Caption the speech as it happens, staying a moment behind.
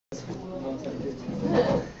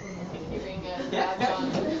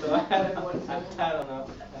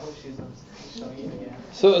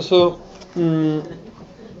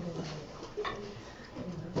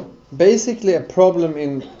Basically, a problem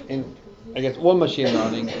in I guess all machine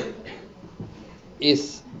learning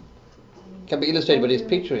can be illustrated by this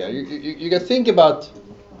picture here. You can think about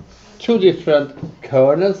two different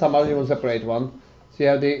kernels. Somehow you want to separate one. So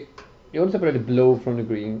you want to separate the blue from the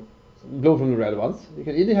green, blue from the red ones. You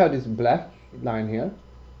can either have this black line here.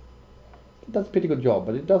 That's a pretty good job,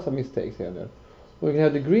 but it does some mistakes here and there. Or you can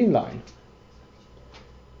have the green line.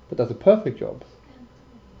 But that's a perfect job.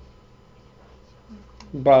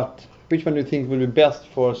 But which one do you think will be best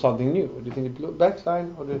for something new? Do you think the black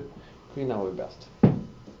line or the green line will be best?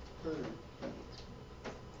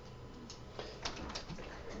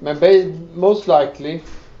 Most likely,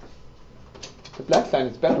 the black line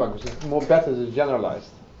is better one because it's more better than generalized.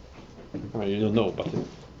 I mean, you don't know, but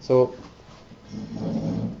so.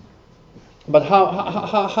 But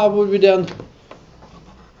how would we then?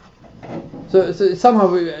 So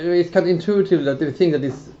somehow it's kind of intuitive that we think that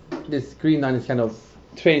this green line is kind of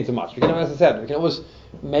trained too much. We can, as I said, we can always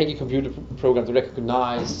make a computer program to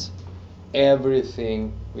recognize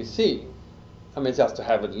everything we see. I mean, just to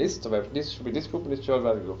have a list of everything. This should be this group and this should be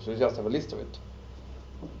that group. So you just have a list of it.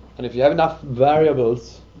 And if you have enough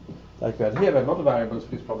variables, like we had here, we have a lot of variables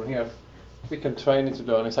for this problem here, we can train it to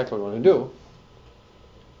learn exactly what we want to do.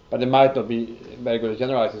 But it might not be very good at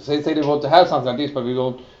generalizing. Say they want to have something like this, but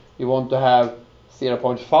you want to have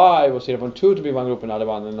 0.5 or 0.2 to be one group and another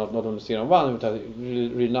one, and not only 0 and 1, but have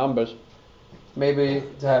real numbers. Maybe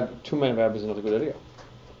to have too many variables is not a good idea.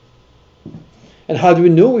 And how do we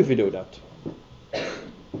know if we do that?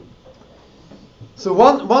 So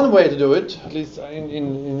one way to do it, at least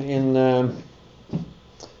in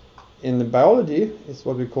the biology, is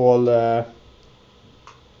what we call.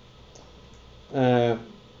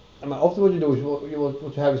 Often what you do is what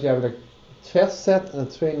you have like a test set and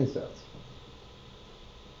a training set.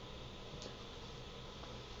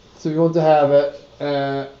 So we want to have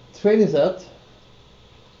a training set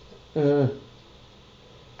that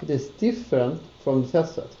is different from the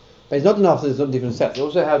test set. But it's not enough that it's not different sets. It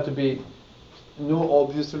also have to be no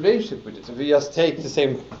obvious relationship with it. So we just take the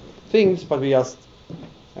same things, but we just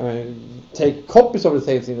take copies of the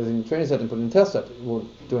same thing as in the training set and put in the test set. It won't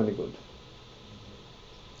do any good.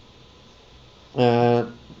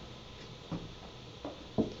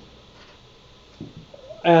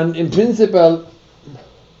 And in principle,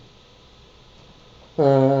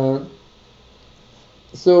 so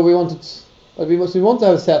we want to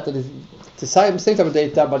have a set that is the same type of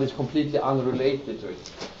data, but it's completely unrelated to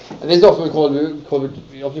it. And this is often called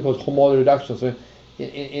homology reduction. So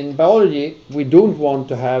in biology, we don't want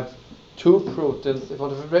to have two proteins. If we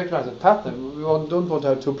want to recognize a pattern, don't want to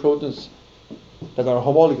have two proteins that are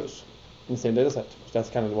homologous in the same data set. That's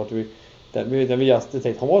kind of what we just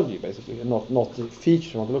take homology basically, and not the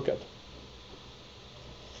features we want to look at.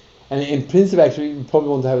 And in principle, actually, we probably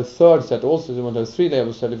want to have a third set also. We want to have 3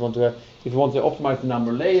 label set. If you want to optimize the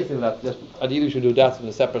number of layers in that, ideally you should do that in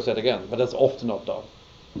a separate set again. But that's often not done.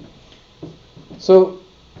 So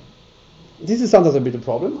this is sometimes a bit of a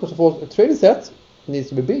problem because of course a training set needs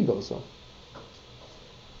to be big also,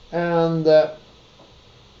 and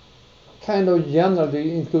kind of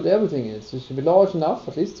generally include everything in it. So it should be large enough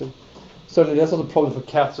at least. Certainly that's not a problem for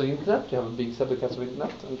cats or internet. You have a big set of cats or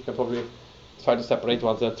internet, and you can probably try to separate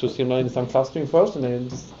ones that are too similar in some clustering first, and then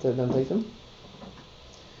take them.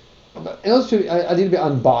 But it also should ideally be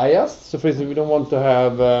unbiased. So for instance, we don't want to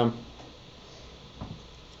have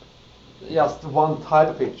just one type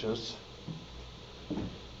of pictures,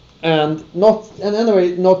 and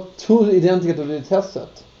anyway not too identical to the test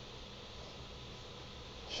set.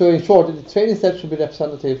 So in short, the training set should be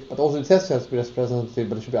representative, but also the test set should be representative,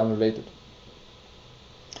 but it should be unrelated.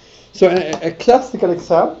 So a classical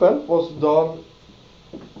example was done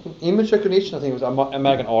in image recognition. I think it was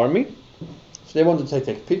American Army. So they wanted to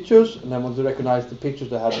take pictures, and they wanted to recognize the pictures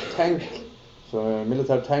that had a tank, so a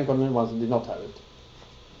military tank on them, ones that did not have it.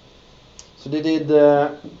 So they did.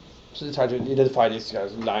 So they tried to identify these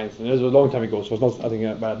guys lines, and it was a long time ago, so it was not, I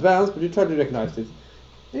think, very advanced. But you tried to recognize it.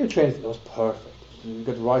 And you trained it; it was perfect. You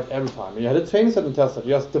got it right every time. And you had a training set and test set.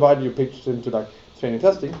 You just divided your pictures into like training and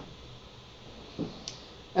testing.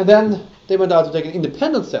 And then they went out to take an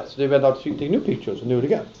independent set. So they went out to take new pictures and do it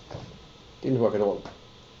again. Didn't work at all.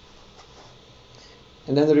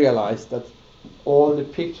 And then they realized that all the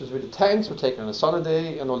pictures with the tanks were taken on a sunny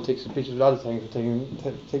day, and all the pictures with other tanks were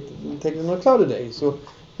taken on a cloudy day. So you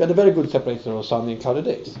had a very good separation of sunny and cloudy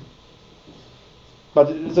days. But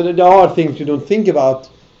so there are things you don't think about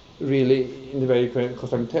really in the very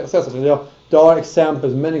constructed test set. There are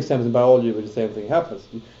examples, many examples in biology where the same thing happens.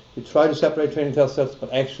 You try to separate training test sets,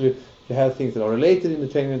 but actually you you have things that are related in the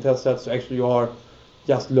training and test set, so actually you are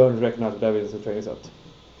just learning to recognize what evidence in the training set.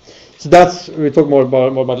 So that's, we'll talk more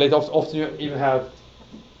about later. Often you even have,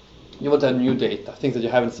 you want to have new data, things that you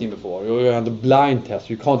haven't seen before. You have the blind test,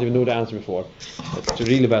 you can't even know the answer before. That's to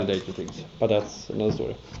really validate the things, but that's another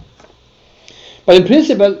story. But in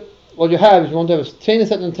principle, what you have is you want to have a training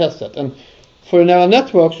set and a test set. And for neural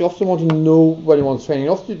networks, you often want to know where you want training.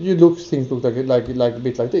 Often you things look like a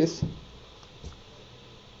bit like this.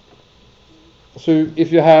 So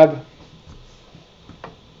if you have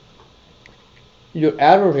your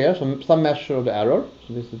error here, some measure of the error.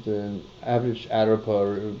 So this is the average error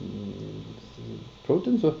per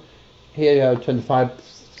protein. So here you have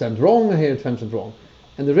 25% wrong, and here 20% wrong.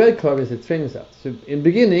 And the red curve is the training set. So in the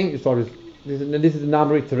beginning, you start with this is the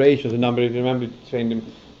number of iterations. The number, if you remember, train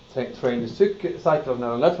the cycle of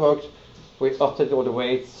neural networks. We update all the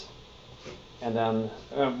weights, and then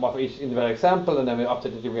for each individual example, and then we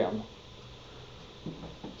update it again.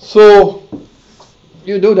 So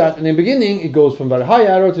you do that, and in the beginning it goes from very high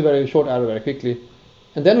error to very short error very quickly,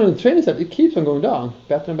 and then on the training set it keeps on going down,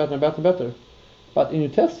 better and better and better and better. But in your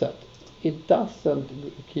test set, it doesn't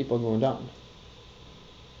keep on going down.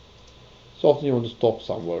 So often you want to stop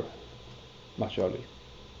somewhere much early.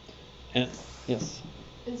 And yes.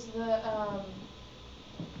 Is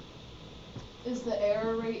the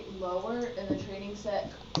error rate lower in the training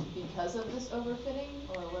set because of this overfitting,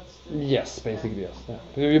 or what's the? Yes, basically yes. Yeah.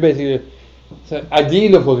 You basically. So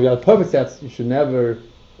ideally, of course, if you have perfect sets, you should never.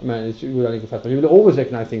 I mean, it's good fast, but you will always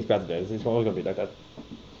recognize things better. It's always going to be like that.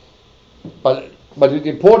 But the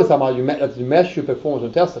important somehow that you measure performance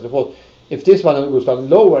on test set. Of course, if this one goes down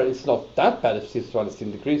lower, it's not that bad. If this one is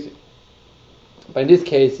still decreasing. But in this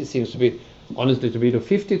case, it seems to be honestly to be either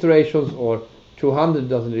 50 iterations or 200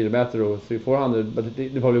 doesn't really matter, or 300-400. But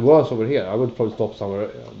they're probably worse over here. I would probably stop somewhere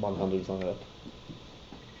 100 something like that.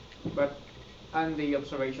 But and the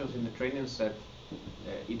observations in the training set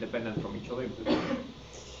independent from each other?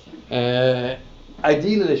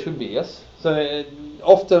 Ideally, they should be, yes. So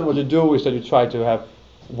often what you do is that you try to have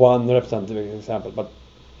one representative example, but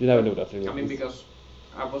you never do that. Really. I mean, because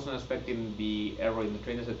I wasn't expecting the error in the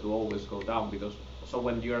training set to always go down, because so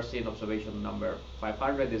when you are seeing observation number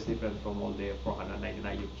 500 is different from all the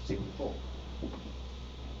 499 you've seen before.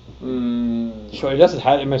 Sure, it doesn't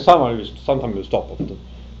have. I mean, sometimes you stop it.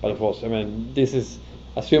 But of course, I mean, this is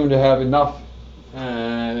assuming you have enough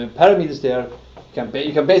parameters there.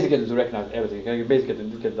 You can basically get it to recognize everything. You can basically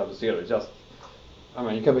get it down to zero. It's just, I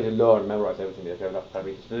mean, you can basically learn, memorize everything if you have enough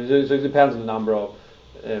parameters. So it depends on the number of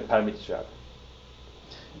parameters you have.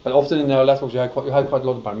 But often in neural networks you have quite a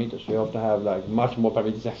lot of parameters. You often have like much more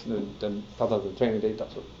parameters actually than sometimes the training data.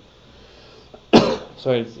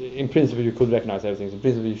 So it's, in principle you could recognize everything. So in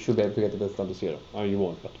principle you should be able to get the best down to zero. I mean, you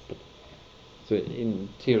won't, but so in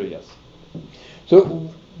theory, yes. So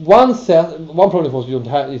one problem of course you don't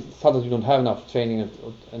have is sometimes you don't have enough training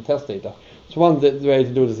and test data. So one the way to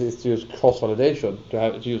do this is to use cross-validation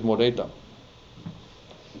to use more data.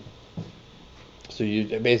 So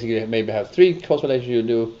you basically maybe have 3 cross-validations. You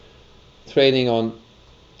do training on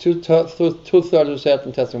two-thirds of the set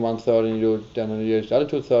and testing 1/3, and you then you use the other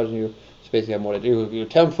 2/3, and you basically have more data. You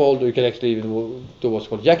tenfold, or you can actually even do what's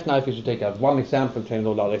called jackknife, which you take out one example, train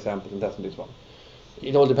all the other examples, and test on this one.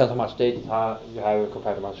 It all depends how much data you have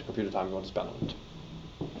compared to how much computer time you want to spend on it.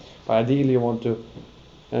 But ideally, you want to.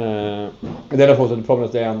 And then, of course, the problem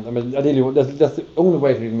is there. I mean, ideally, that's the only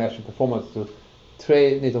way to really measure performance, to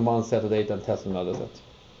train it on one set of data and test on another set.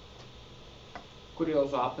 Could it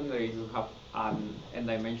also happen that if you have an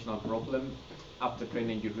n-dimensional problem, after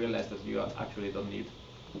training you realize that you actually don't need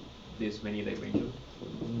this many dimensions?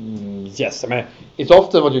 Yes, I mean, it's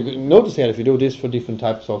often what you notice here if you do this for different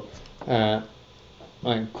types of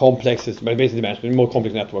complexes, but basically dimensions, more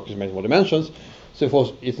complex networks is more dimensions. So of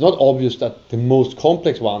course, it's not obvious that the most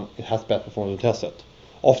complex one it has better performance on test set.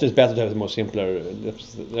 Often it's better to have a more simpler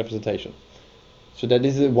representation. So that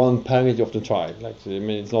this is one parameter you often try. Like, I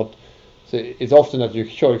mean, it's not. So it's often that you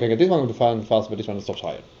can get this one to find fast, but this one stops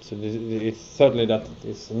higher. So it's certainly that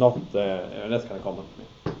is not that's kind of common.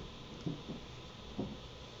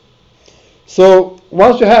 So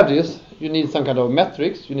once you have this, you need some kind of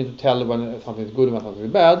metrics. You need to tell when something is good and when something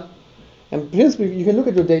is bad. And principally, you can look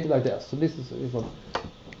at your data like this. So this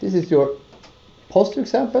is your positive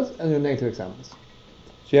examples and your negative examples.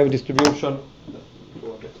 So you have a distribution.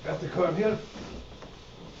 Let's get better curve here.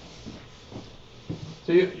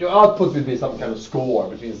 So your output will be some kind of score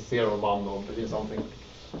between 0 and 1 or between something.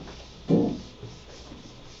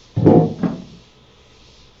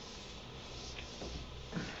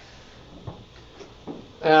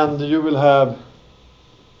 And you will have,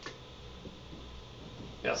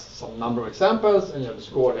 yes, just some number of examples, and you have the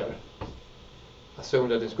score here. Assume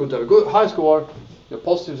that it's good to have a good high score. Your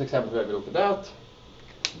positive examples will look at that,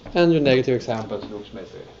 and your negative examples looks maybe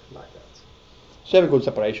like that. So you have a good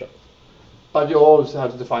separation. But you also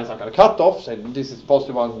have to define some kind of cutoff, say this is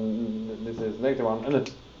positive one, and this is negative one, and then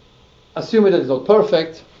assuming that it's not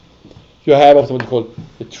perfect, you have also what you call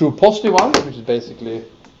the true positive one, which is basically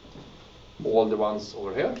all the ones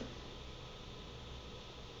over here.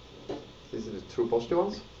 These are the true positive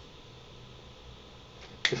ones.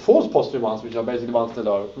 The false positive ones, which are basically ones that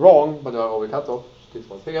are wrong, but they are over cutoff, these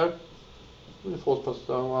ones here. And the false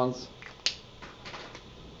positive ones.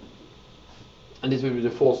 And these will be the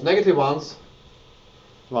false negative ones,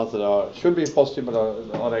 the ones that are should be positive but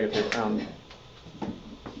are negative, and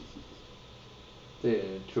the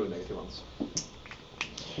true negative ones.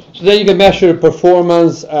 So then you can measure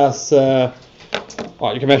performance as you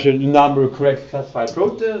can measure the number of correct classified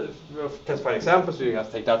protein, classified examples. So you have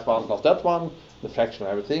to take that one plus that one, the fraction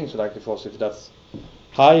of everything. So like if that's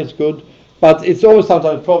high, it's good. But it's always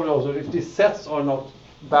sometimes a problem also if these sets are not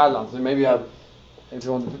balanced. And maybe you have, if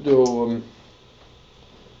you want to do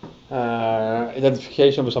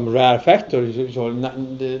identification with some rare factor, so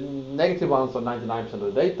the negative ones are 99% of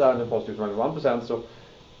the data, and the positive is 91%. So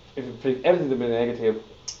if you predict everything to be negative,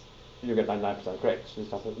 you get 99% correct. So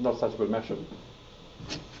it's not such a good measure.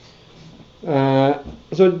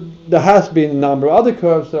 So there has been a number of other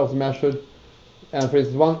curves that are measured, and for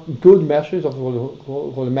instance, one good measure is of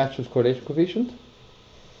called the matches correlation coefficient.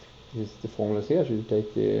 This is the formulas here. So you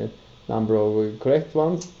take the number of correct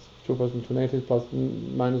ones, true positive, true negative, plus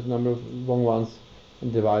minus the number of wrong ones,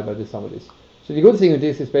 and divide by the sum of this. So the good thing with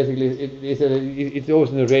this is basically it's always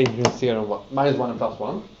in the range between 0 and 1, -1 and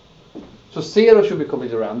 +1. So 0 should be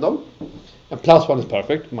completely random, and +1 is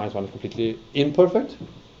perfect, -1 is completely imperfect.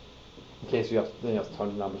 In case you just turn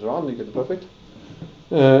the numbers around, you get the perfect.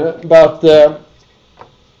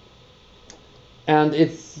 And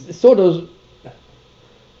it's sort of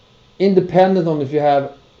independent on if you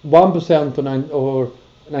have 1% or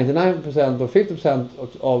 99% or 50%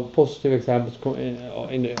 of positive examples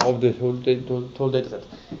of the whole data set.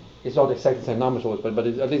 It's not exactly the same numbers always, but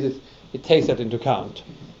at least it takes that into account.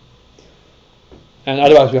 And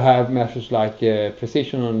otherwise you have measures like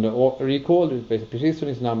precision on the recall. Basically precision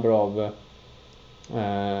is number of,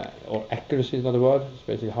 or accuracy is another word. It's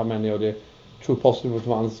basically how many of the true positive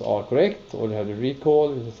ones are correct, or you have the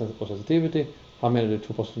recall, or sensitivity, how many of the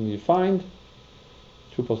true positive you find.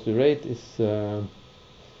 True positive rate is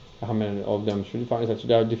how many of them should you find. So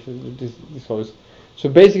there are different disorders. So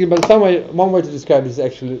basically, but one way to describe this is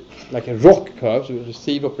actually like a ROC curve, so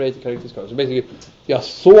receive operator characteristics curve. So basically, you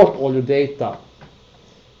sort all your data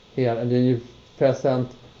here, and then you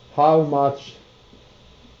present how much.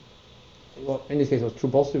 Well, in this case, it was true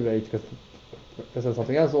positive rate, because present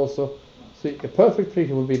something else also. So a perfect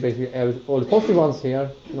prediction would be basically all the positive ones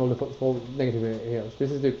here and all the negative here. So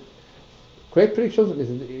this is the correct predictions, and this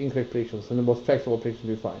is the incorrect predictions, and the most factual predictions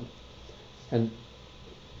you find. And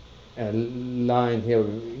a line here will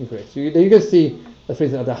be incorrect. So you can see that, for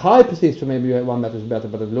instance, at the high precision, maybe one method is better,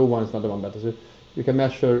 but at the low one is not the one better. So you can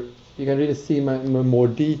measure, you can really see in more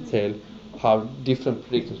detail how different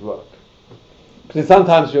predictors work. Because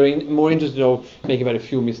sometimes you're more interested in making very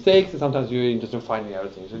few mistakes, and sometimes you're interested in finding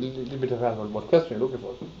everything. So a little bit depends on what question you're looking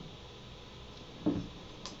for.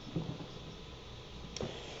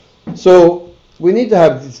 So we need to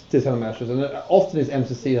have this kind of measures, and often it's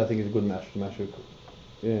MCC. I think is a good measure to measure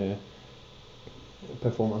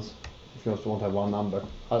performance. If you just want to have one number,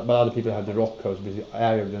 but other people have the ROC curves, because the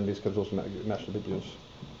area of this curves also measure the bit.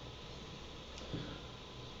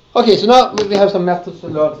 Okay, so now we have some methods to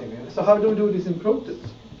learn things. So how do we do this in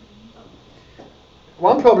proteins?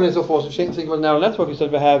 One problem is, of course, if you think about neural network, is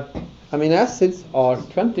that we have amino acids are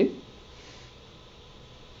 20.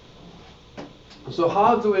 So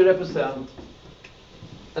how do we represent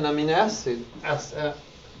an amino acid as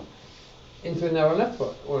into a neural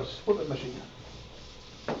network or a super machine?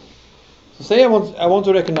 So say I want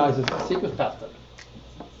to recognize a sequence pattern,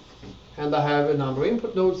 and I have a number of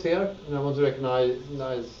input nodes here, and I want to recognize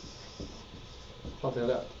something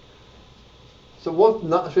like that. So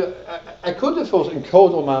I could of course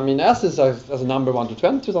encode all my amino acids as a number 1 to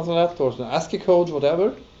 20, something like that, or an ASCII code,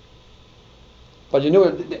 whatever. But you know,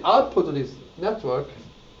 the output of this network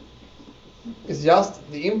is just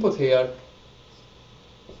the input here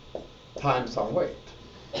times some weight.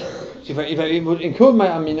 So if I would encode my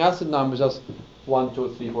amino acid numbers as 1,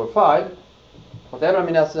 2, 3, 4, 5, whatever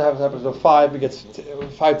amino acid happens to 5, it gets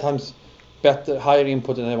 5 times better, higher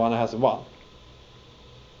input than the one that has a 1.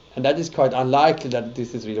 And that is quite unlikely that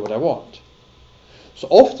this is really what I want. So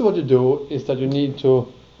often what you do is that you need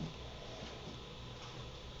to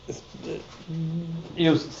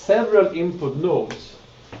use several input nodes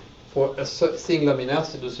for a single amino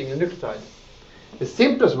acid or single nucleotide. The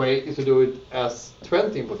simplest way is to do it as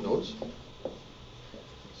 20 input nodes.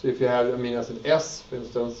 So if you have amino acid S, for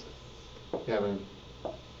instance, you have an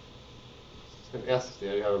S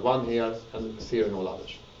there, you have 1 here and 0 in all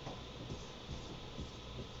others.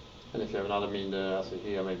 And if you have another amino acid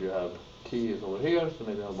here, maybe you have T is over here, so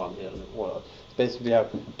maybe you have 1 here and all others. So basically you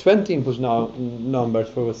have 20 input numbers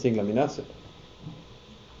for a single amino acid.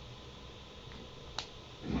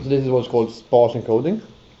 So this is what's called sparse encoding.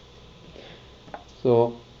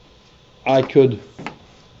 So I could,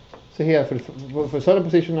 so here for a certain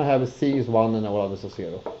position I have a C is 1 and all others are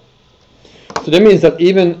 0. So that means that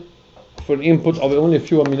even for the input of only a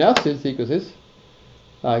few amino acid sequences,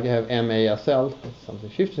 like I have MASL,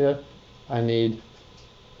 something shifted here, I need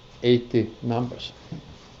 80 numbers.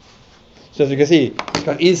 So as you can see, it's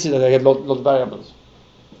quite easy that I get lot of variables.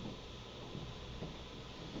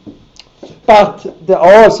 But there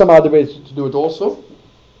are some other ways to do it also.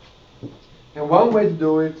 And one way to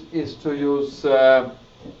do it is to use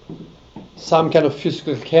some kind of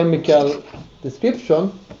physical chemical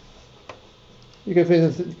description. You can, for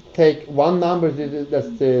instance, take one number, that's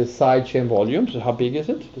the side chain volume, so how big is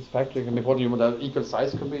it? This factor can be volume that equal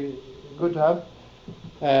size could be good to have.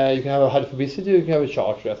 You can have a hydrophobicity, you can have a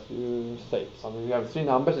charge state. So you have 3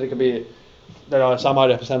 numbers, it can be, there are some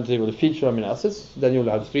other representative of the feature amino acids, then you'll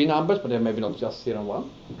have 3 numbers, but they're maybe not just 0 and 1.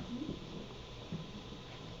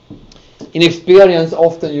 In experience,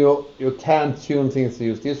 often you can tune things to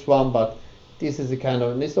use this one, but this is a kind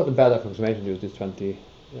of, it's not a bad approximation to use this 20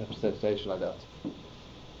 representation like that.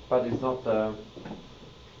 But it's not,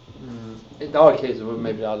 in our case,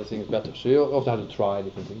 maybe the other thing is better. So you often have to try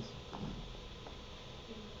different things.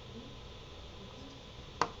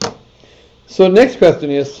 So next question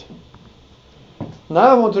is, now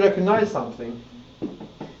I want to recognize something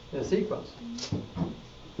in a sequence.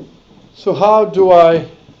 So how do I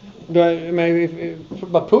maybe,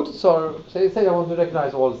 but proteins are, say I want to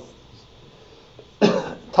recognize all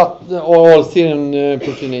serine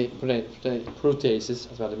proteases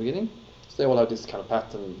as well at the beginning. So they all have this kind of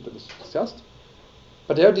pattern that is discussed.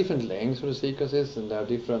 But there are different lengths for the sequences, and there are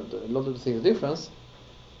different, a lot of the things are different.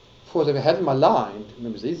 Of course, if I have them aligned,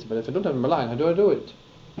 maybe it's easy, but if I don't have them aligned, how do I do it?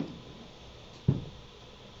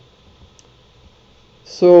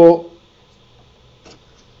 So,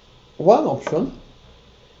 one option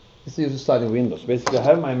is to use a sliding window. So basically, I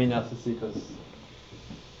have my amino acid sequence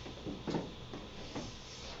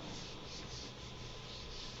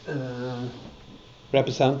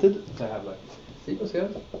represented. So I have like a sequence here.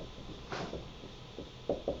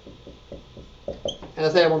 And I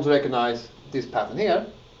say I want to recognize this pattern here,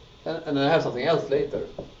 and then I have something else later.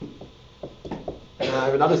 And I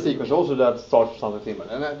have another sequence also that starts with something similar.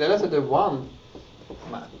 And then I said the one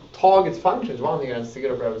target function is 1 here and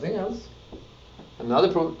 0 for everything else. Another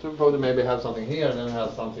program maybe have something here and then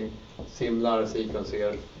has something similar sequence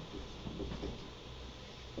here.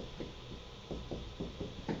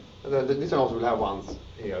 This one also will have 1s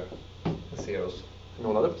here and 0s in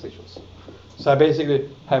all other positions. So I basically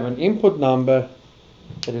have an input number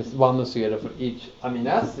that is 1 and 0 for each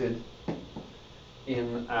amino acid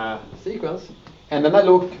in a sequence, and then I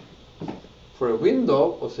look for a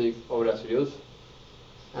window of residues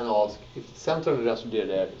and ask if the center of the residue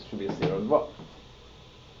there should be 0 and 1.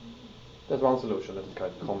 That's one solution that is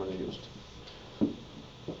quite commonly used.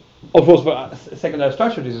 Of course, for a secondary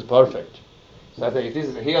structure, this is perfect. So I say if this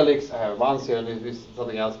is a helix, I have 1 0, and if this is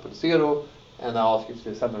something else, put 0, and I ask if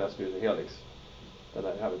the center residue is a helix. Then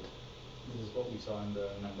I have it. This is what we saw in the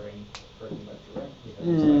membrane protein lecture, right?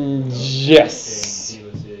 Yes.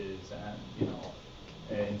 Helices and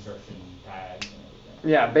insertion tags and everything.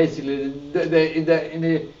 Yeah, basically, in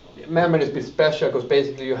the membrane is a bit special because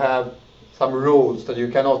basically you have some rules that you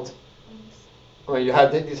cannot. I mean,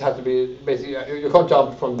 this has to be basically you can't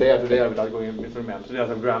jump from there to there without going into the membrane. So there's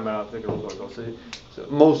some grammar. So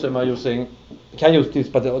most of them are using can use this,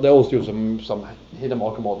 but they also use some hidden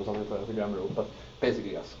marker model or something for the grammar rule. But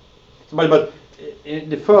basically, yes. But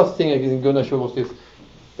the first thing I think Gunnar showed was this.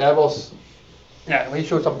 There was, he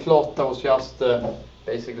showed some plot that was just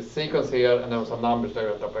basically sequence here, and there were some numbers that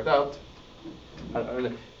went up like that.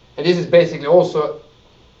 And this is basically also,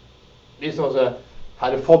 this was a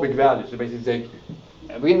hydrophobic value. So basically take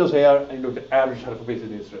windows here and you look at average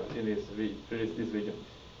hydrophobicity in this region.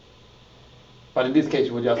 But in this case,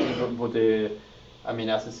 we would just put the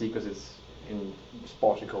amino acid sequences in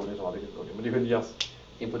sparse encoding or other encoding. But if you just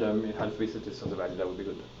input them in hydrophobicities as a value, that would be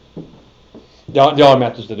good. There are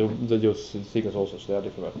methods that use sequence also, so there are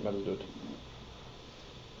different methods to do it.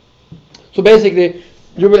 So basically,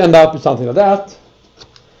 you will end up with something like that.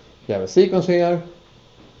 You have a sequence here.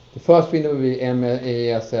 The first window will be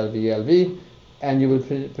MASLVLV, and you will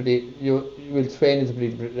train it to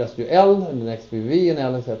predict residue L, and the next will be V and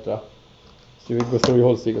L, etc. So you will go through your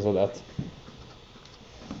whole sequence of that.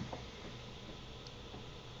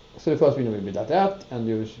 So the first window will be that, and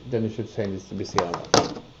then you should change this to be 0 and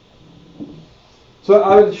 1. So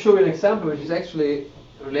I will show you an example which is actually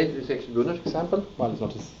related to actually Gunnar's example. Well, it's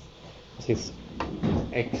not his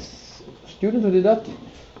ex-student who did that.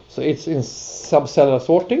 So it's in subcellular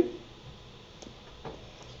sorting.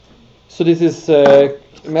 So this is a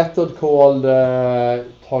method called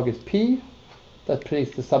target P that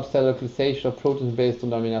predicts the subcellular localization of proteins based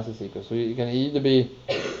on the amino acid sequence. So you can either be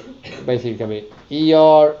basically it can be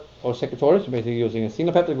ER or secretory, so basically using a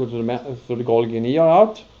signal peptide go to the Golgi and ER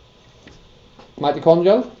out,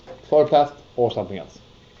 mitochondrial, chloroplast, or something else.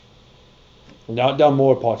 And there are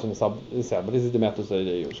more parts in the cell, but this is the methods that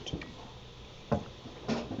they used.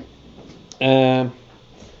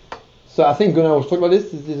 So I think Gunnar was talking about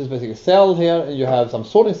this. This is basically a cell here, and you have some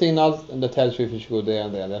sorting signals, and that tells you if you should go there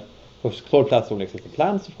and there and there. Of course, chloroplasts only exist in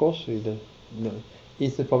plants, of course. So the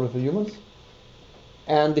easy problem for humans.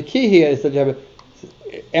 And the key here is that you have an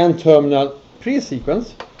N-terminal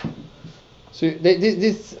pre-sequence. So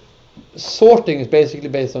this sorting is basically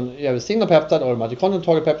based on you have a signal peptide or a mitochondrial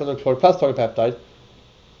target peptide or chloroplast target peptide.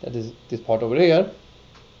 That is this part over here.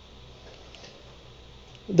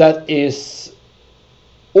 That is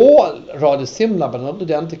all rather similar but not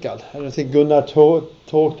identical. And I think Gunnar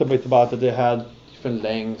talked a bit about that they had different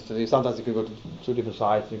lengths. And sometimes you can go to two different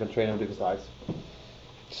sites. And you can train on different sites.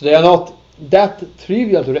 So they are not that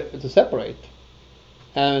trivial to separate.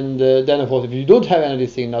 And then of course if you don't have any of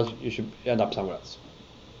these signals you should end up somewhere else.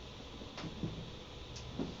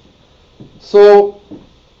 So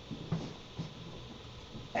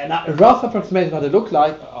a rough approximation of how they look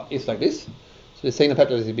like is like this. So the signal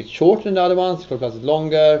peptide is a bit shorter than the other ones, chloroplast is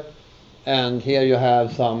longer, and here you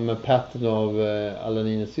have some pattern of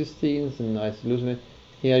alanine and cysteines and isoleucine.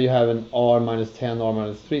 Here you have an R-10,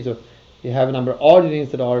 R-3, so you have a number of arginines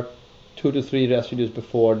that are 2 to 3 residues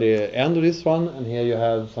before the end of this one, and here you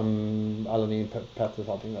have some alanine pattern,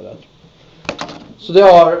 something like that. So they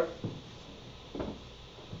are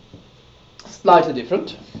slightly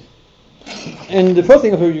different. And the first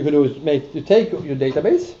thing you can do is take your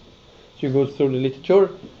database. So you go through the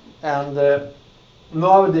literature, and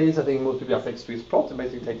nowadays I think most people have Swiss plot, and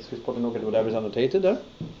basically take the Swiss plot and look at whatever is annotated there.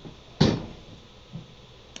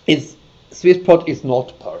 Swiss plot is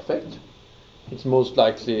not perfect. It's most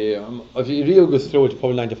likely, if you really go through it,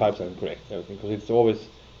 probably 95% correct, everything, because it's always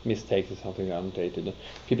mistakes or something annotated.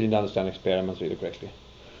 People didn't understand experiments really correctly.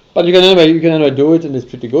 But you can anyway do it, and it's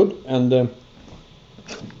pretty good. And the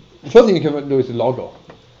first thing you can do is the logo.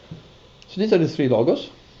 So these are the 3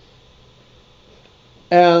 logos.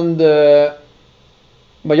 And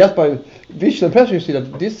but just by visual impression, you see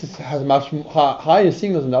that this has much higher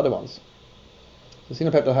signals than the other ones. The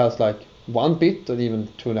signal peptide has like 1 bit or even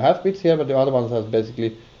 2.5 bits here, but the other ones has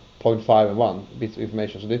basically 0.5 and 1 bits of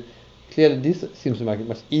information. So clearly this seems to make a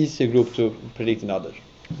much easier group to predict than others.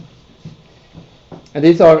 And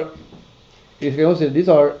these are, if you can also see, these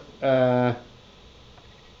are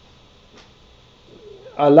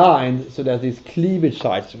aligned so that these cleavage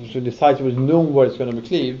sites, so the sites with known where it's going to be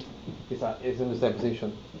cleaved, is in the same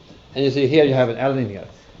position. And you see here you have an alanine here.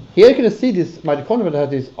 Here you can see this mitochondria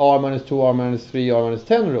that has this R-2, R-3,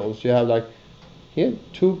 R-10 rows. You have like here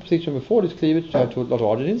 2 positions before this cleavage, you have a lot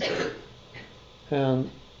of arginines, and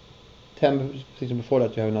 10 positions before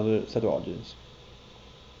that you have another set of arginines.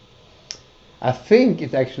 I think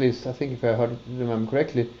if I remember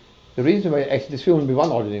correctly, the reason why actually there should only be 1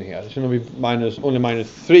 arginine here. There should only be only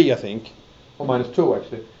 -3, I think, or -2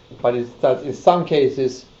 actually. But it's that in some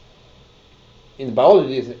cases, in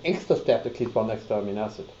biology, it's an extra step that cleaves 1 extra amino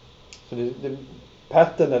acid. So the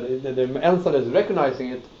pattern that the enzyme that is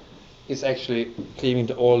recognizing it is actually cleaving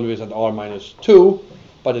to always at R-2.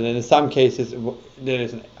 But then in some cases, there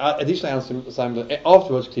is an additional enzyme that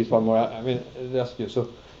afterwards cleaves 1 more residue. So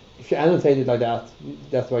if you annotate it like that,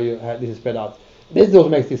 that's why you have this is spread out. This also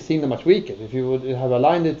makes this signal much weaker. If you would have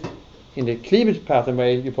aligned it in the cleavage pattern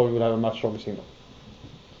way, you probably would have a much stronger signal.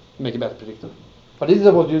 Make a better predictor. But this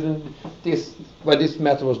is what when this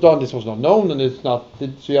method was done, this was not known, and it's not. So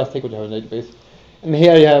you just take what you have in the database. And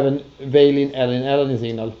here you have an valine, alanine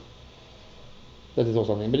signal. That is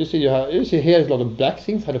also something. But you see here is a lot of black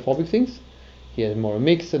things, hydrophobic things. Here is more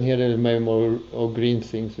mix, and here there is maybe more green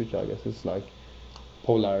things, which I guess is like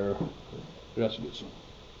polar residues.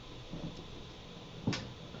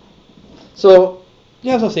 So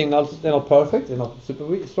You have some signals, they're not perfect, they're not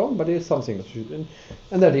super strong, but there's some signals,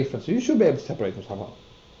 and they're different, so you should be able to separate them somehow.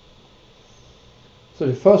 So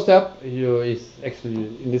the first step is actually,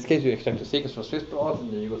 in this case, you extract the sequence from Swiss plot,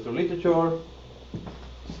 and then you go through literature,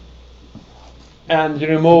 and you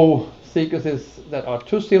remove sequences that are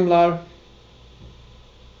too similar.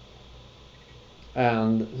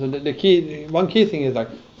 And so one key thing is, like,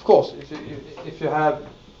 of course, if you have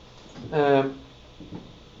a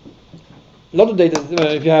lot of data,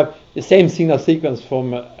 if you have the same signal sequence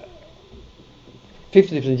from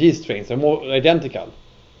 50 different yeast strains, they're more identical.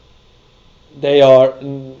 They are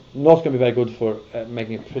not going to be very good for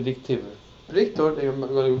making a predictor. You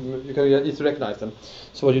can easily recognize them.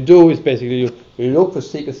 So what you do is basically you look for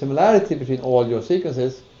sequence similarity between all your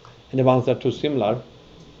sequences, and the ones that are too similar,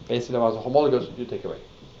 basically the ones that are homologous, you take away.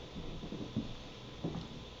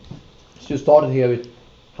 So you started here with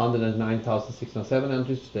 109,607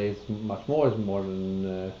 entries. Today it's much more. It's more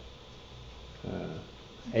than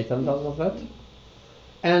 800,000 of that.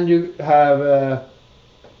 And you have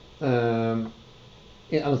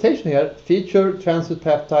in annotation here, feature transit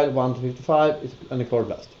peptide 1 to 55 is and a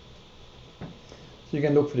chloroplast. So you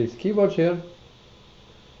can look for these keywords here,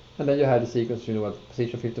 and then you have the sequence. You know what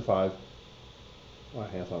position 55. Oh,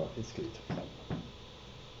 here's how it's clicked. So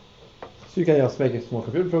you can just make a small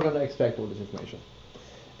computer program to extract all this information.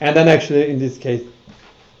 And then actually, in this case,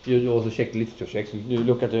 you also check the literature. You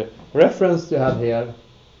look at the reference you have here.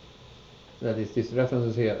 That is these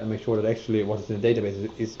references here, and make sure that actually what is in the database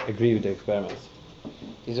is agree with the experiments.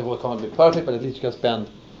 These are what can't be perfect, but at least you can spend.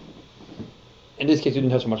 In this case, you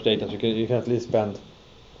didn't have so much data, so you can at least spend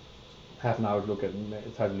half an hour to look at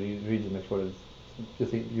it, try to read it, make sure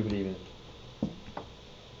that you believe in it.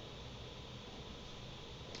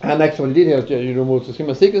 And actually, what you did here is you remove the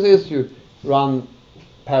similar sequences, you run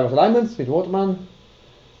pairwise alignments with Waterman.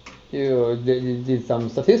 You did some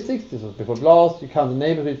statistics. This was before BLAST. You count the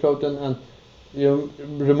neighbors with protein, and you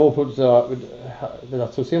remove proteins that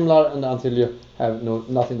are too similar, and until you have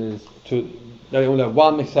nothing that is too. There only have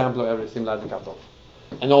one example of every similarity cut off,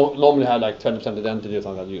 and normally have like 20% identity or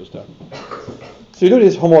something that you use there. So you do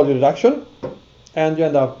this homology reduction, and you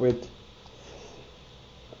end up with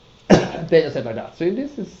a data set like that. So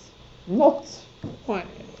this is not a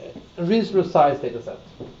reasonable size data set.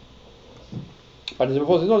 But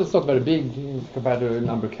it's not very big compared to the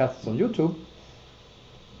number of casts on YouTube.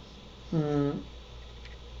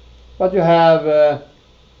 But you have a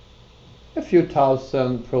few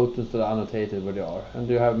thousand proteins that are annotated where they are, and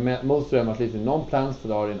you have most of them at least in non-plants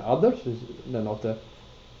that are in others. They're not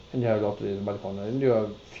and you have a lot in mitochondria, and you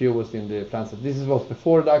have fewest in the plants. This is what's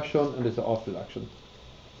before reduction, and this is after reduction.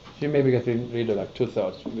 So you maybe get rid of like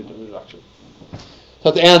 2/3 with the reduction. So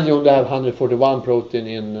at the end, you only have 141 protein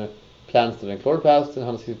in plants that are in chloroplast, and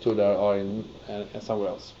 162 that are in somewhere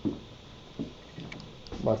else.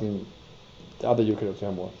 But in the other eukaryotes, you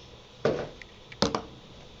have more.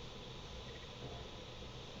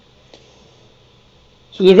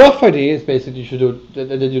 So the rough idea is basically you do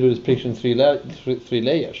this prediction in three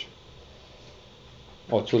layers,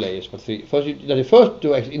 or 2 layers, but 3. First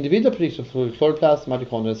do actually individual predictions for chloroplast,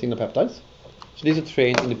 mitochondria, and signal peptides. So these are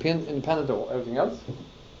trained independent of everything else.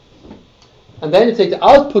 And then you take the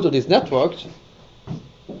output of these networks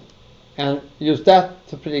and use that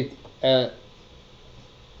to predict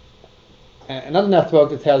another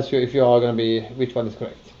network that tells you if you are going to be which one is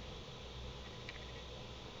correct.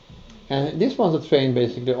 And these ones are trained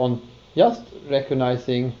basically on just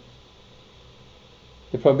recognizing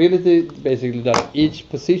the probability basically that each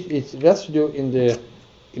residue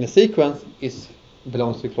in a sequence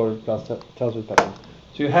belongs to chloroplast pattern.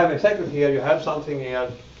 So you have exactly here, you have something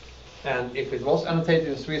here. And if it was annotated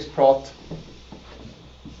in Swiss prot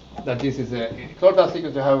that this is a chloroplast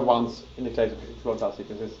sequence, you have ones in the case of chloroplast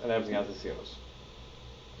sequences, and everything else is zeros.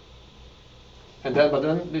 And then, but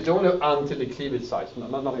then it's only until the cleavage sites,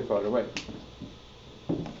 nothing further away.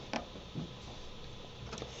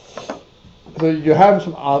 So you have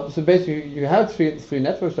so basically you have three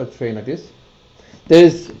networks that train like this. There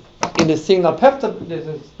is in the signal peptide. There's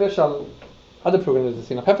a special other program. There's a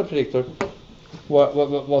signal peptide predictor.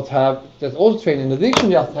 There's also trained in addition.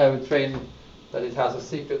 You have to have a train that it has a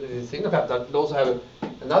secret in the signal peptide. You also have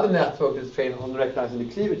another network that's trained on recognizing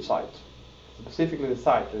the cleavage site, specifically the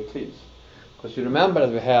site where it cleaves. Because you remember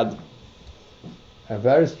that we had a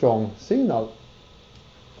very strong signal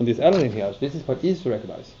on this alanine here. So this is quite easy to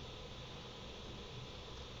recognize.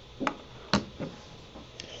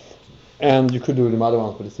 And you could do the other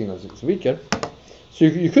ones, but the signal is weaker. So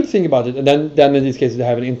you could think about it, and then in this case you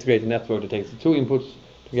have an integrated network that takes the two inputs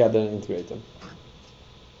together and integrate them.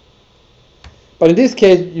 But in this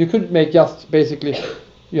case, you could make just basically,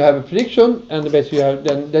 you have a prediction, and basically you have,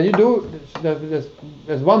 then you do,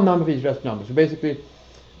 there's one number for each residue number. So basically,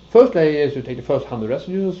 first layer is you take the first 100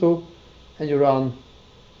 residues or so, and you run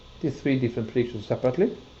these 3 different predictions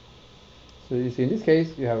separately. So you see in this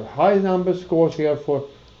case, you have high number scores here for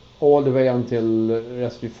all the way until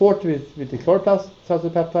residue 40 with the chloroplast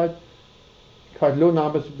substrate peptide. Quite low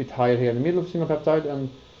numbers, a bit higher here in the middle of single peptide, and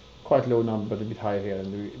quite low number, but a bit higher here in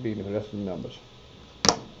the beginning of the residue numbers.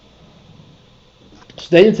 So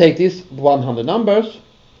then you take these 100 numbers,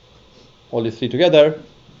 all these 3 together,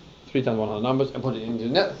 3 times 100 numbers, and put it into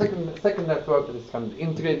the second network, that is kind of the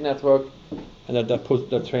integrated network, and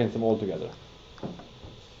that trains them all together.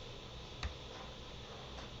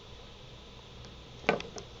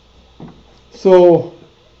 So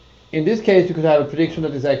in this case, you could have a prediction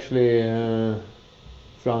that is actually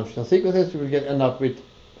functional sequences. You will end up with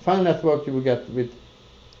final network. You will get with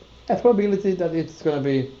a probability that it's going to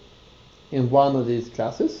be in one of these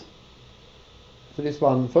classes. So this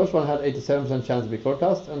one, first one had 87% chance to be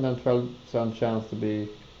chloroplast, and then 12% chance to be,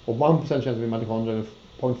 or 1% chance to be mitochondria, and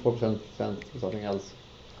 0.4% chance to something else.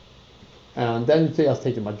 And then you just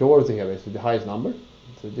take the majority here, basically the highest number.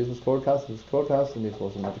 So this was chloroplast, this was chloroplast, and this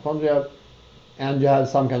was a mitochondria. And you have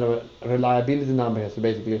some kind of a reliability number here, so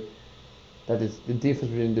basically that is the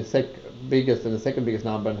difference between the biggest and the second biggest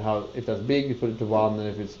number, and how if that's big you put it to 1, and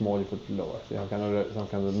if it's small you put it lower. So you have kind of some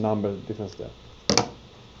kind of number difference there.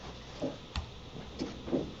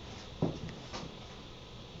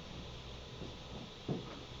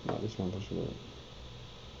 No, this one should.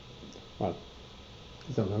 Well,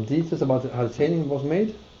 some details about how the chaining was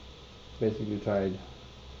made. Basically, you tried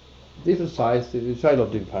different sizes. You tried a lot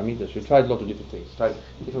of different parameters. You tried a lot of different things. You tried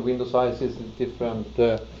different window sizes, different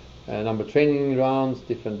number of training rounds,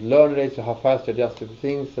 different learn rates, so how fast you adjust different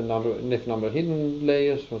things, and different number of hidden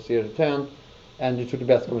layers from 0 to 10, and you took the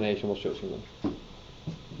best combination, was choosing them.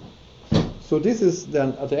 So this is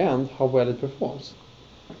then at the end how well it performs.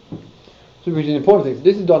 So which is important thing. So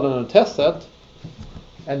this is done on a test set,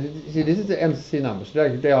 and you see this is the MCC numbers.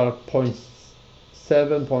 They are 0.7,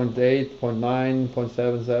 0.8, 0.9,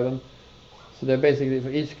 0.77. So they're basically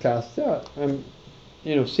for each class. Yeah,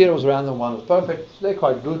 0 was random, 1 was perfect. So they're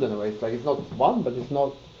quite good in a way. It's like it's not 1, but it's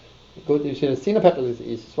not good. You see the single peptide is the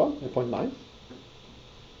easiest one, 0.9.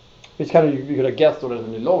 Which kind of you could have guessed already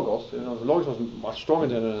in the logos. The logos was much stronger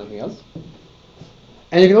than anything else.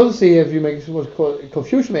 And you can also see if you make what's called a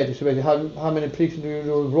confusion matrix, so basically how many predictions do you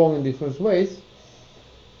do wrong in different ways.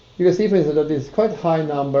 You can see, for instance, that there's quite a high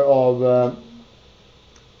number of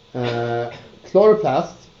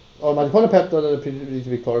chloroplasts or mitochondrial peptides that are predicted to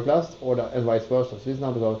be chloroplast, and vice versa. So these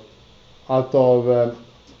numbers are out of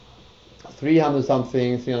 300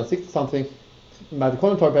 something, 360 something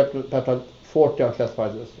mitochondrial peptide, 40 are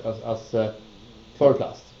classified as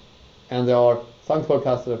chloroplast, and there are some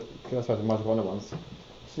chloroplasts that are classified as mitochondrial ones.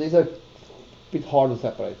 So these are a bit hard to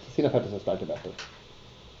separate. Synapeptides are slightly better,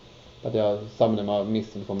 but some of them are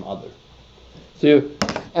missing from other. So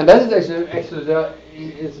and that is actually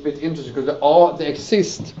it's a bit interesting because there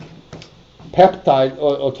exist peptide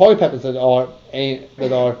or target peptides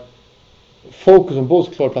that are focused on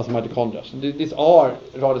both chloroplast and mitochondria. So these are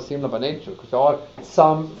rather similar by nature because there are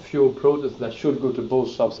some few proteins that should go to both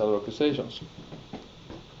subcellular localizations.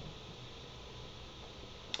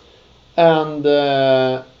 And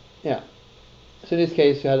yeah, so in this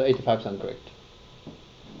case you had 85% correct.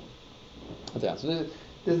 So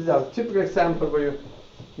this is a typical example where you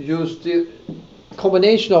use the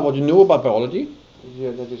combination of what you know about biology.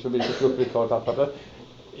 That is a bit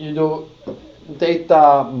you do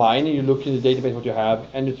data mining, you look in the database what you have,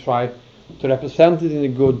 and you try to represent it in a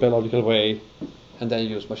good biological way, and then you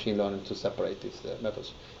use machine learning to separate these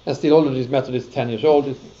methods. And still, although this method is 10 years old,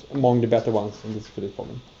 it's among the better ones in this for this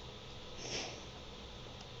problem.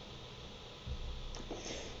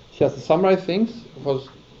 Just to summarize things, because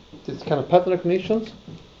this kind of pattern recognitions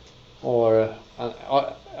or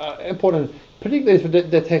important, particularly for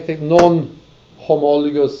detecting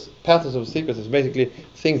non-homologous patterns of sequences, basically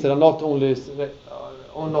things that are not only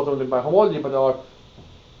by homology but are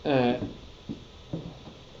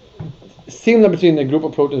similar between a group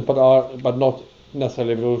of proteins but not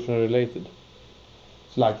necessarily evolutionarily related.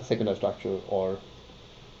 So like the secondary structure or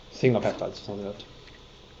signal peptides or something like that.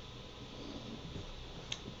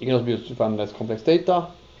 You can also be used to analyze complex data.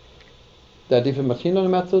 There are different machine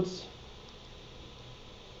learning methods.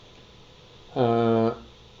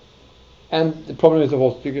 And the problem is, of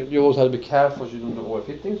course, you also have to be careful so you don't do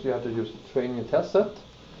overfitting, so you have to use the training and test set.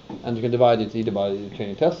 And you can divide it either by the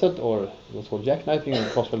training test set or what's called jackknifing and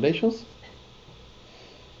cross validations.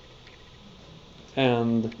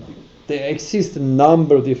 and there exist a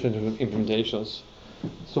number of different implementations.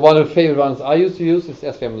 So one of the favorite ones I used to use is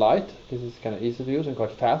SVM Lite. This is kind of easy to use and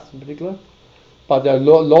quite fast in particular. But there are a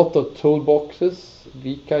lot of toolboxes.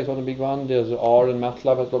 Vika is one big one. There's R and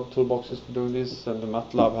MATLAB has a lot of toolboxes for doing this, and the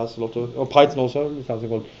MATLAB has a lot of, or Python also, there's something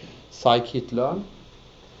called scikit-learn.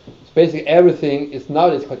 So basically everything is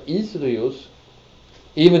nowadays quite easy to use.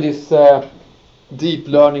 Even this deep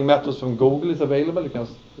learning methods from Google is available.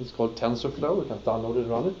 It's called TensorFlow. You can download it and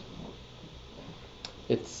run it.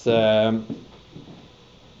 It's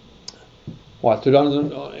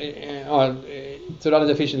to run it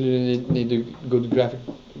efficiently, you need a good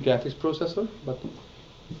graphics processor,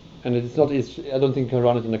 and it's not. I don't think you can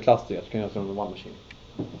run it in a cluster yet. You can just run it on one machine.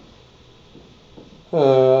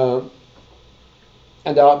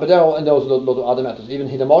 And there are also a lot of other methods. Even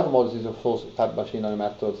hidden market models is of course type of machine learning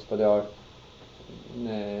methods, but there are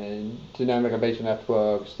dynamic Bayesian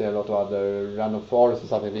networks. There are a lot of other random forests is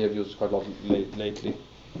something we have used quite a lot lately.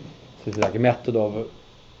 So it's like a method of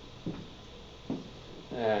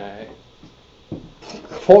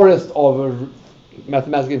forest of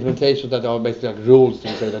mathematical implementations that are basically like rules to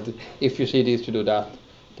say that if you see this, you do that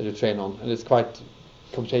you train on, and it's quite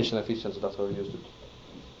computational efficient, so that's why we used it.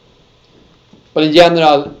 But in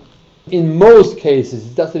general, in most cases,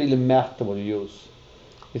 it doesn't really matter what you use.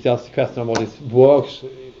 It's just a question of what it works.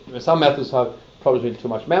 Some methods have probably really too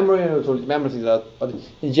much memory or too little memory, things like that. But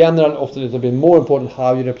in general, often it's a bit more important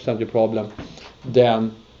how you represent your problem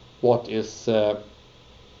than what is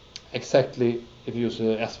exactly if you use a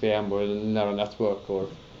SVM or a neural network or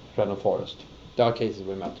random forest. There are cases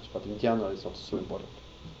where it matters, but in general, it's not so important.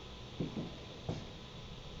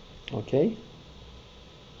 Okay.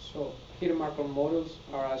 So hidden markov models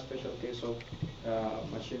are a special case of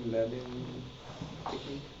machine learning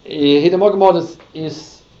technique. Hidden markov models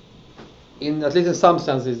is, in at least in some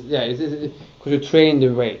senses, because you train the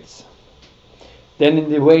weights. Then in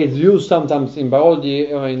the weights used sometimes in biology,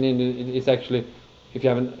 it's actually, if you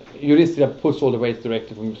have a heuristic that puts all the weights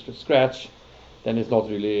directly from scratch, then it's not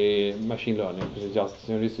really machine learning because it's just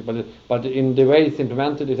heuristic. But in the way it's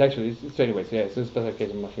implemented, it's training weights. Yeah, it's a special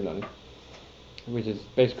case of machine learning, which is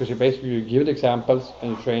basically you give the examples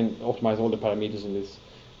and you optimize all the parameters in this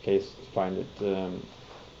case to find it.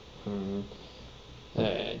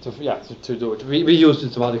 To do it. We use it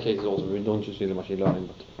in some other cases also. We don't use really machine learning,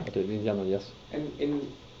 but in general, yes. And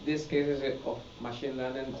in these cases of machine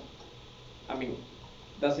learning, I mean,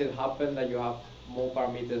 does it happen that you have more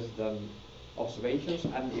parameters than observations?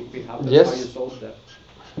 And if it happens, yes. How you solve that?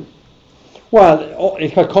 Well,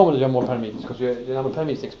 it's quite common that you have more parameters because the number of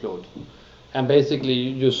parameters explode. And basically,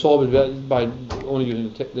 you solve it by only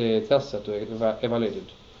using the test set to evaluate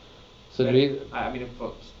it. So you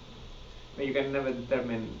can never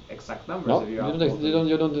determine exact numbers. No, if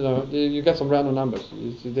you get some random numbers. So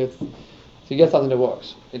you get something that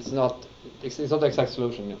works. It's not the exact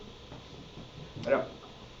solution. Yeah.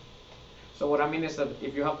 So what I mean is that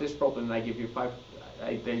if you have this problem, and I give you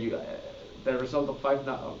I tell you the result of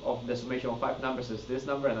the summation of 5 numbers is this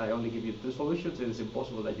number, and I only give you 2 solutions, it is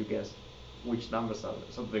impossible that you guess which numbers are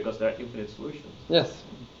because there are infinite solutions. Yes,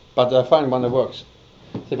 but I find one that works.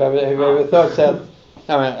 So if I have a third set,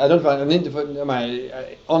 honestly,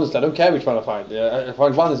 I don't care which one I find. I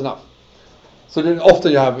find one is enough. So then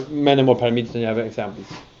often you have many more parameters than you have examples.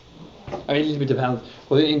 I mean, a little bit depends.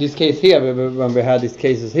 Well, in this case here, when we had these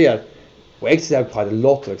cases here, we actually have quite a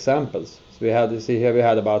lot of examples. So we had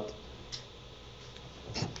about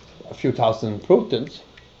a few thousand proteins,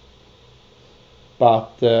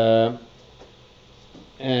 but so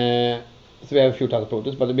we have a few thousand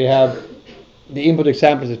proteins, but we have the input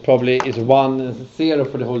examples is 1 and 0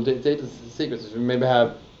 for the whole data sequences. We maybe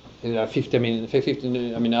have 50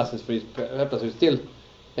 amino acids for each peptide, so it's still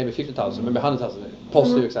maybe 50,000, maybe 100,000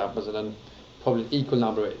 positive examples, and then probably equal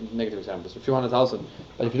number of negative examples, a few 100,000.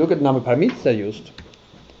 But if you look at the number of parameters that are used,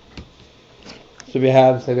 so we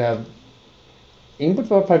have input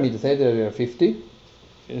for parameters, say there are 50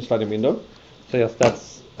 in a sliding window. So yes,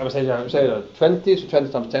 that's, I would say 20, so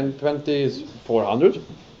 20 times 10, 20 is 400.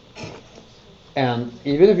 And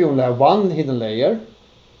even if you only have one hidden layer,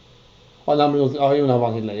 you only have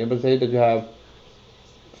one hidden layer, but say that you have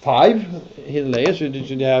 5 hidden layers, you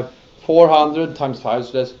have 400 times 5,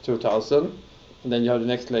 so that's 2,000. And then you have the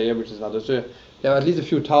next layer, which is another. So you have at least a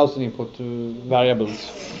few thousand input variables,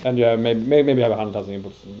 and you have maybe you have 100,000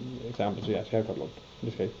 input examples. So yes, you have quite a lot in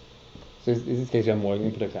this case. So in this case, you have more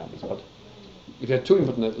input examples. But if you have 2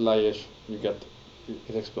 input layers,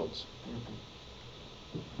 it explodes.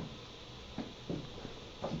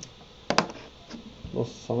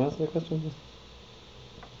 Was someone else have a question?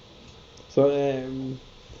 So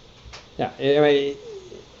Yeah, I mean,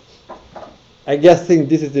 I guess think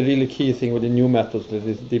this is the really key thing with the new methods,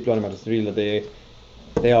 these deep learning methods. Really,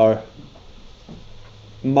 they are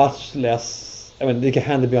much less. I mean, they can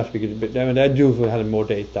handle much bigger. I mean, they do handle more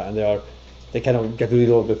data, and they kind of get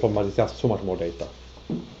rid of the problem. It's just so much more data.